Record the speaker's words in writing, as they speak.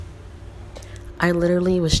I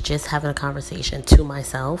literally was just having a conversation to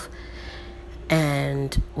myself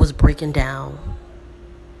and was breaking down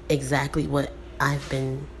exactly what I've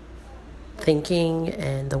been thinking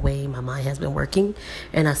and the way my mind has been working.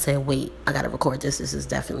 And I said, wait, I gotta record this. This is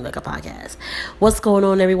definitely like a podcast. What's going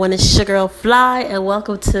on, everyone? It's your girl Fly, and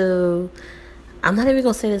welcome to, I'm not even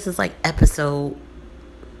gonna say this is like episode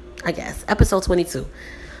 22.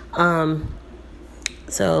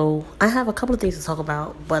 So I have a couple of things to talk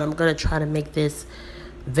about, but I'm gonna try to make this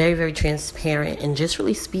very, very transparent and just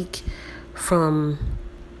really speak from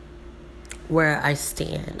where I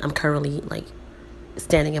stand. I'm currently like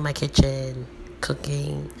standing in my kitchen,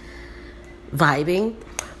 cooking, vibing.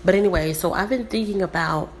 But anyway, so I've been thinking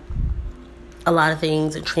about a lot of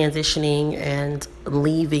things and transitioning and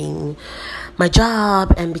leaving my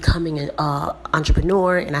job and becoming an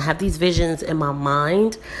entrepreneur. And I have these visions in my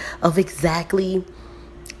mind of exactly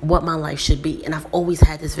what my life should be. And I've always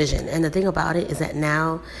had this vision. And the thing about it is that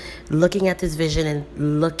now, looking at this vision and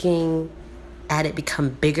looking at it become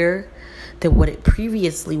bigger than what it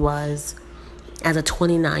previously was as a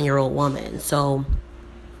 29-year-old woman. So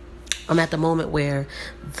I'm at the moment where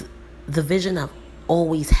the vision, I've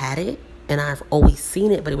always had it and I've always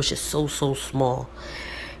seen it, but it was just so small.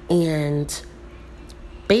 And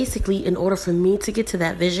basically, in order for me to get to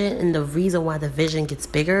that vision, and the reason why the vision gets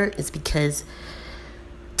bigger is because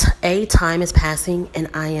time is passing and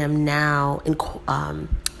I am now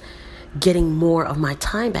getting more of my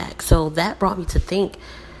time back. So that brought me to think,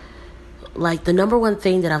 like, the number one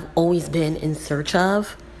thing that I've always been in search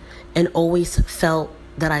of and always felt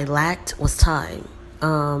that I lacked was time.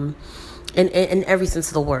 In every sense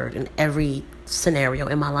of the word, in every scenario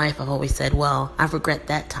in my life, I've always said, well, I regret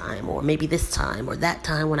that time, or maybe this time, or that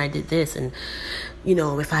time when I did this, and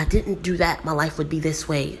if I didn't do that, my life would be this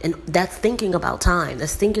way. And that's thinking about time.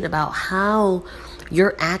 That's thinking about how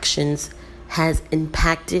your actions has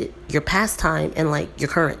impacted your past time and like your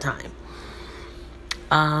current time.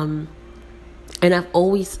 And I've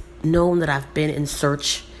always known that I've been in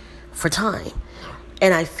search for time.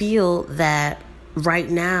 And I feel that right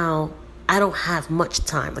now, I don't have much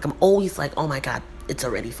time. Like, I'm always like, oh my God, it's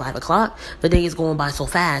already 5 o'clock. The day is going by so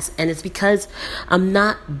fast. And it's because I'm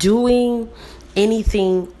not doing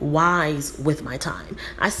anything wise with my time.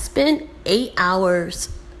 I spend 9 hours.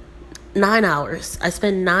 I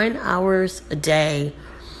spend 9 hours a day,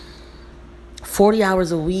 40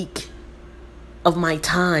 hours a week of my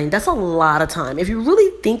time. That's a lot of time. If you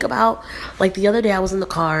really think about, like, the other day I was in the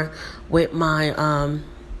car with my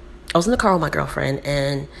girlfriend,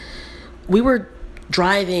 and we were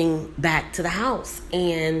driving back to the house,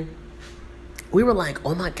 and we were like,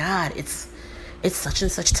 oh my God, it's such and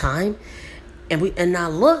such time. And I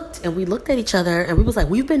looked, and we looked at each other, and we was like,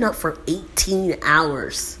 we've been up for 18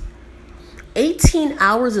 hours. 18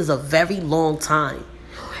 hours is a very long time.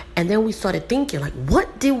 And then we started thinking, like,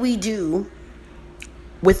 what did we do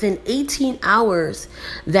within 18 hours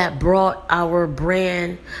that brought our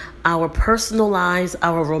brand, our personal lives,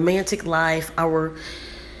 our romantic life, our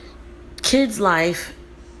kids' life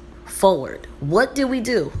forward? What did we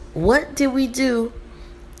do? What did we do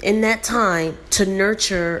in that time to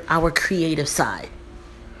nurture our creative side?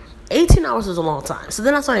 18 hours is a long time. So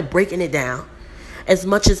then I started breaking it down as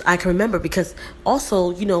much as I can remember, because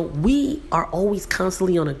also, we are always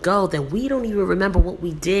constantly on a go that we don't even remember what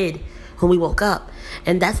we did when we woke up.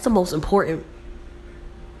 And that's the most important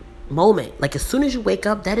moment. Like, as soon as you wake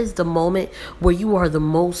up, that is the moment where you are the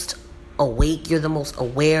most awake, you're the most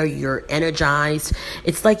aware, you're energized.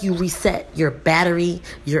 It's like you reset your battery,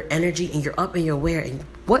 your energy, and you're up and you're aware. And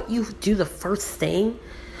what you do the first thing,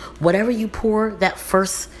 whatever you pour that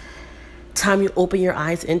first time you open your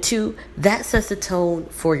eyes into, that sets the tone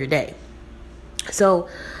for your day. So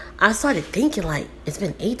I started thinking, like, it's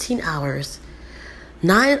been 18 hours.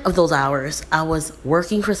 9 of those hours I was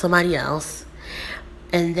working for somebody else.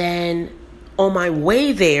 And then on my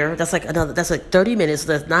way there, that's like 30 minutes.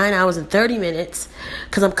 So that's 9 hours and 30 minutes,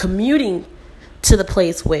 because I'm commuting to the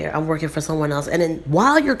place where I'm working for someone else. And then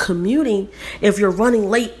while you're commuting, if you're running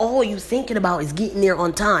late, all you're thinking about is getting there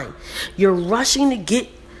on time. You're rushing to get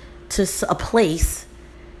to a place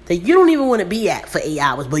that you don't even want to be at for 8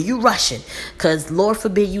 hours, but you rushing because Lord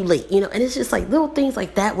forbid you late, and it's just like little things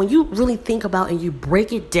like that. When you really think about and you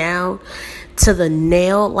break it down to the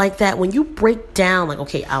nail like that, when you break down, like,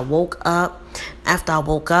 okay, I woke up. After I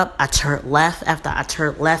woke up, I turned left. After I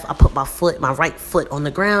turned left, I put my right foot on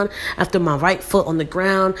the ground. After my right foot on the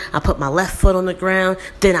ground, I put my left foot on the ground.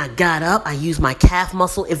 Then I got up. I used my calf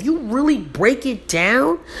muscle. If you really break it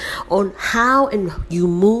down on how and you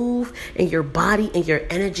move and your body and your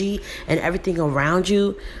energy and everything around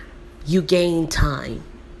you, you gain time.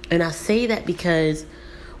 And I say that because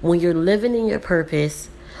when you're living in your purpose,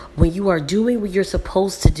 when you are doing what you're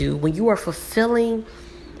supposed to do, when you are fulfilling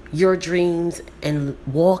your dreams and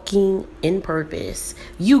walking in purpose,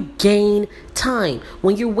 you gain time.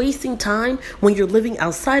 When you're wasting time, when you're living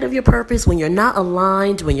outside of your purpose, when you're not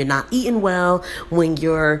aligned, when you're not eating well, when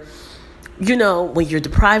you're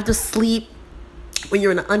deprived of sleep, when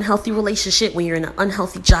you're in an unhealthy relationship, when you're in an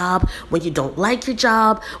unhealthy job, when you don't like your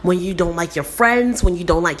job, when you don't like your friends, when you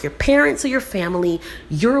don't like your parents or your family,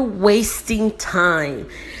 you're wasting time.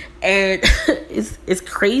 And it's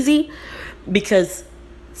crazy because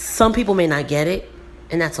some people may not get it,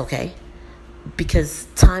 and that's okay, because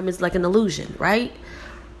time is like an illusion, right?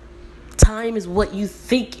 Time is what you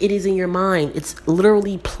think it is in your mind. It's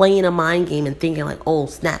literally playing a mind game and thinking like, oh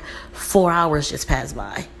snap, 4 hours just passed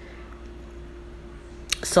by.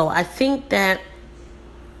 So I think that,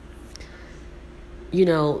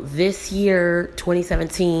 this year,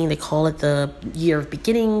 2017, they call it the year of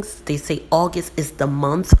beginnings. They say August is the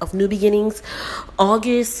month of new beginnings.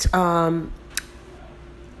 August, a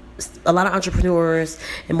lot of entrepreneurs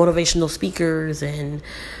and motivational speakers and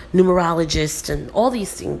numerologists and all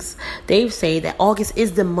these things, they say that August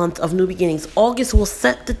is the month of new beginnings. August will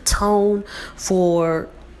set the tone for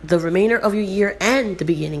the remainder of your year and the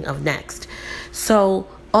beginning of next. So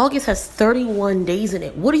August has 31 days in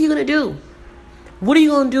it. What are you going to do? What are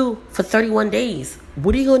you going to do for 31 days?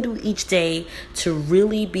 What are you going to do each day to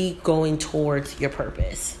really be going towards your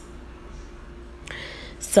purpose?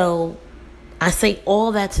 So I say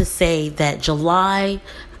all that to say that July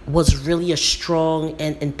was really a strong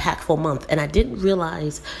and impactful month. And I didn't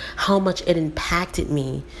realize how much it impacted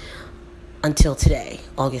me until today,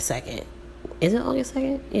 August 2nd. Is it August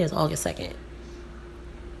 2nd? Yeah, it's August 2nd.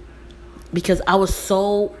 Because I was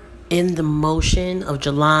so in the motion of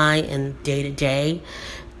July and day to day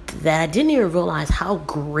that I didn't even realize how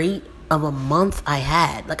great of a month I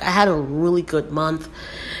had. Like, I had a really good month,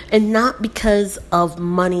 and not because of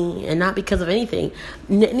money and not because of anything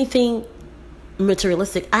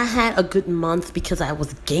materialistic. I had a good month because I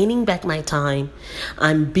was gaining back my time.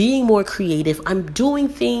 I'm being more creative. I'm doing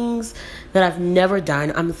things that I've never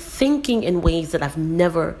done. I'm thinking in ways that I've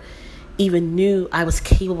never even knew I was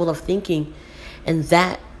capable of thinking, and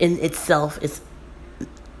that in itself is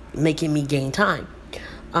making me gain time.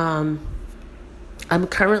 I'm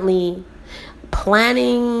currently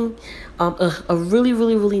planning a really,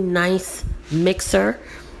 really, really nice mixer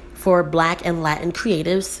for Black and Latin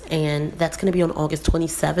creatives, and that's going to be on August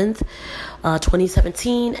 27th,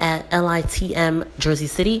 2017 at LITM Jersey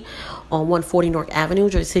City on 140 North Avenue,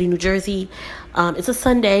 Jersey City, New Jersey. It's a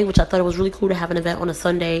Sunday, which I thought it was really cool to have an event on a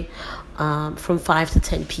Sunday from 5 to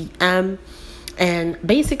 10 p.m. And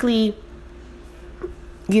basically,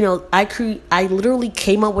 I literally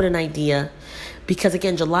came up with an idea because,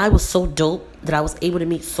 again, July was so dope that I was able to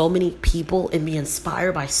meet so many people and be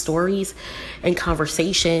inspired by stories and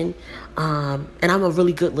conversation. And I'm a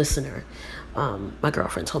really good listener. My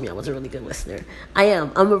girlfriend told me I was a really good listener. I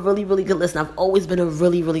am. I'm a really, really good listener. I've always been a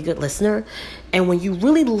really, really good listener. And when you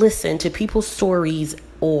really listen to people's stories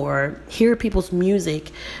or hear people's music,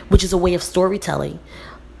 which is a way of storytelling,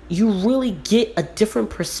 you really get a different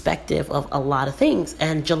perspective of a lot of things.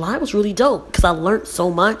 And July was really dope because I learned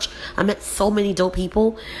so much. I met so many dope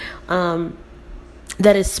people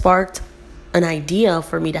that has sparked an idea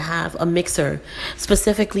for me to have a mixer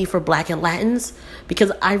specifically for Black and Latins,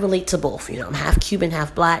 because I relate to both. I'm half Cuban,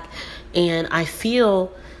 half Black, and I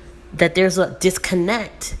feel that there's a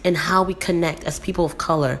disconnect in how we connect as people of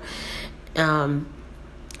color. And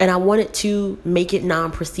I wanted to make it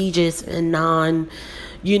non-prestigious and no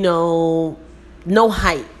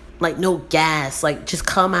hype, like no gas, like just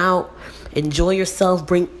come out, enjoy yourself,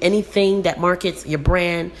 bring anything that markets your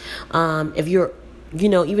brand. If you're,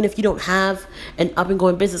 even if you don't have an up and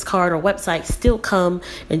going business card or website, still come,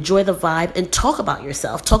 enjoy the vibe, and talk about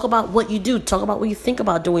yourself. Talk about what you do. Talk about what you think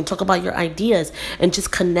about doing. Talk about your ideas, and just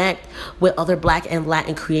connect with other Black and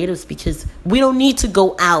Latin creatives, because we don't need to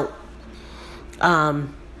go out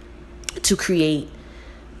to create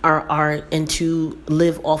our art and to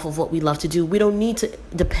live off of what we love to do. We don't need to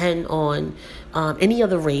depend on any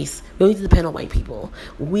other race. We don't need to depend on white people.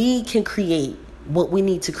 We can create what we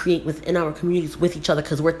need to create within our communities with each other,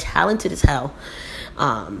 because we're talented as hell.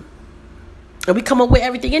 And we come up with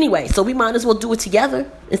everything anyway, so we might as well do it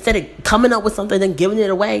together instead of coming up with something and giving it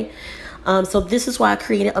away. So this is why I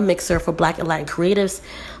created a mixer for Black and Latin creatives.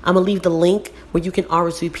 I'm going to leave the link where you can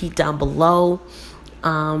RSVP down below.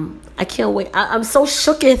 I can't wait. I'm so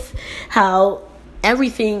shooketh how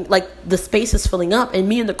everything, like the space is filling up, and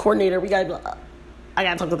me and the coordinator, I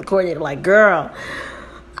gotta talk to the coordinator, like, girl,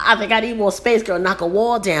 I think I need more space, girl. Knock a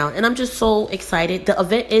wall down. And I'm just so excited. The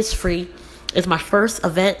event is free. It's my first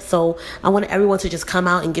event, so I want everyone to just come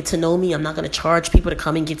out and get to know me. I'm not going to charge people to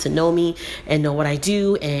come and get to know me and know what I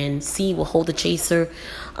do and see what Hold the Chaser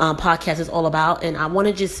podcast is all about. And I want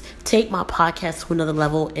to just take my podcast to another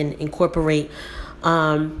level and incorporate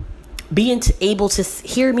being able to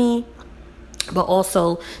hear me, but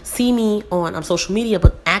also see me on social media,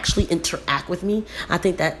 but actually interact with me. I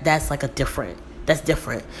think that's different.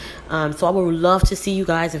 So I would love to see you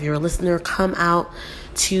guys. If you're a listener, come out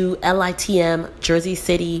to LITM, Jersey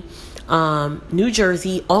City, New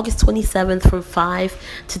Jersey, August 27th from 5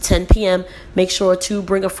 to 10 p.m. Make sure to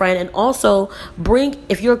bring a friend, and also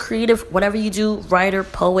if you're a creative, whatever you do, writer,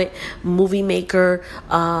 poet, movie maker,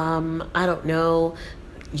 I don't know,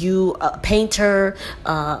 you a painter,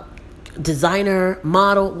 designer,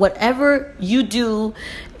 model, whatever you do,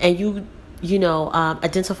 and you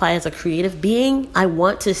identify as a creative being, I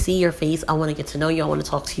want to see your face. I want to get to know you. I want to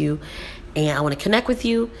talk to you, and I want to connect with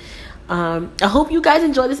you. I hope you guys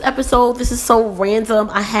enjoy this episode. This is so random.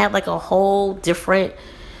 I had a whole different...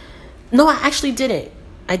 No, I actually didn't.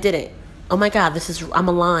 I didn't. Oh my God, I'm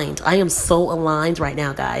aligned. I am so aligned right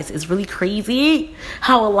now, guys. It's really crazy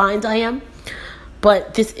how aligned I am.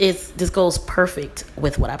 But this goes perfect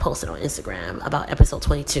with what I posted on Instagram about episode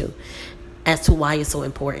 22 as to why it's so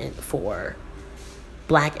important for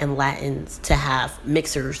Black and Latins to have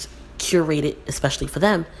mixers curated, especially for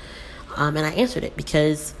them. And I answered it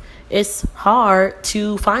because it's hard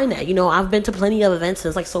to find that. I've been to plenty of events,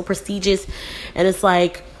 and it's so prestigious, and it's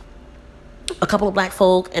a couple of Black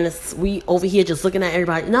folk, and we over here just looking at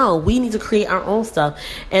everybody. No, we need to create our own stuff.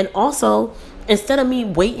 And also, instead of me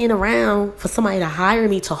waiting around for somebody to hire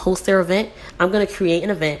me to host their event, I'm going to create an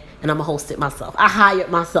event and I'm going to host it myself. I hired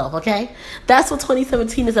myself, okay? That's what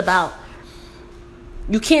 2017 is about.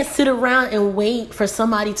 You can't sit around and wait for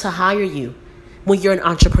somebody to hire you when you're an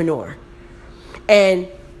entrepreneur. And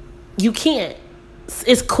you can't.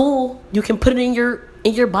 It's cool. You can put it in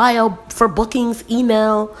your bio for bookings,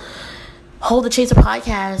 email, Hold the Chaser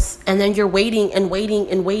podcast, and then you're waiting, and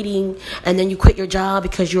then you quit your job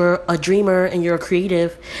because you're a dreamer and you're a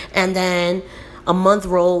creative, and then a month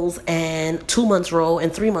rolls, and 2 months roll,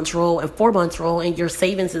 and 3 months roll, and 4 months roll, and your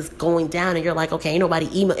savings is going down, and you're like, okay, ain't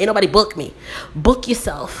nobody book me. Book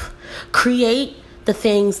yourself. Create the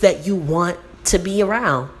things that you want to be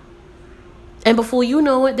around. And before you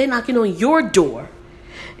know it, they're knocking on your door.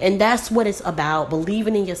 And that's what it's about,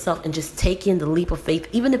 believing in yourself and just taking the leap of faith.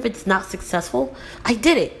 Even if it's not successful, I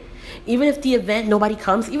did it. Even if the event, nobody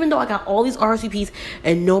comes, even though I got all these RSVPs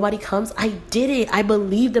and nobody comes, I did it. I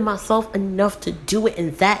believed in myself enough to do it.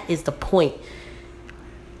 And that is the point.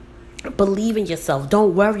 Believe in yourself.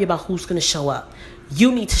 Don't worry about who's going to show up.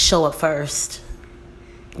 You need to show up first.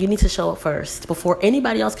 You need to show up first. Before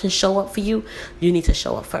anybody else can show up for you, you need to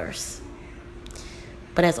show up first.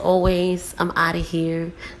 But as always, I'm out of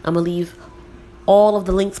here. I'm going to leave all of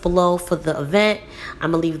the links below for the event.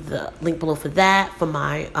 I'm going to leave the link below for that, for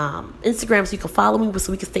my Instagram, so you can follow me,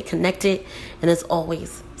 so we can stay connected. And as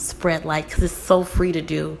always, spread light, because it's so free to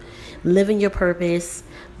do. Live in your purpose.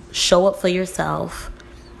 Show up for yourself.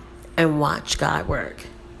 And watch God work.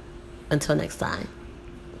 Until next time.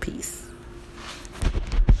 Peace.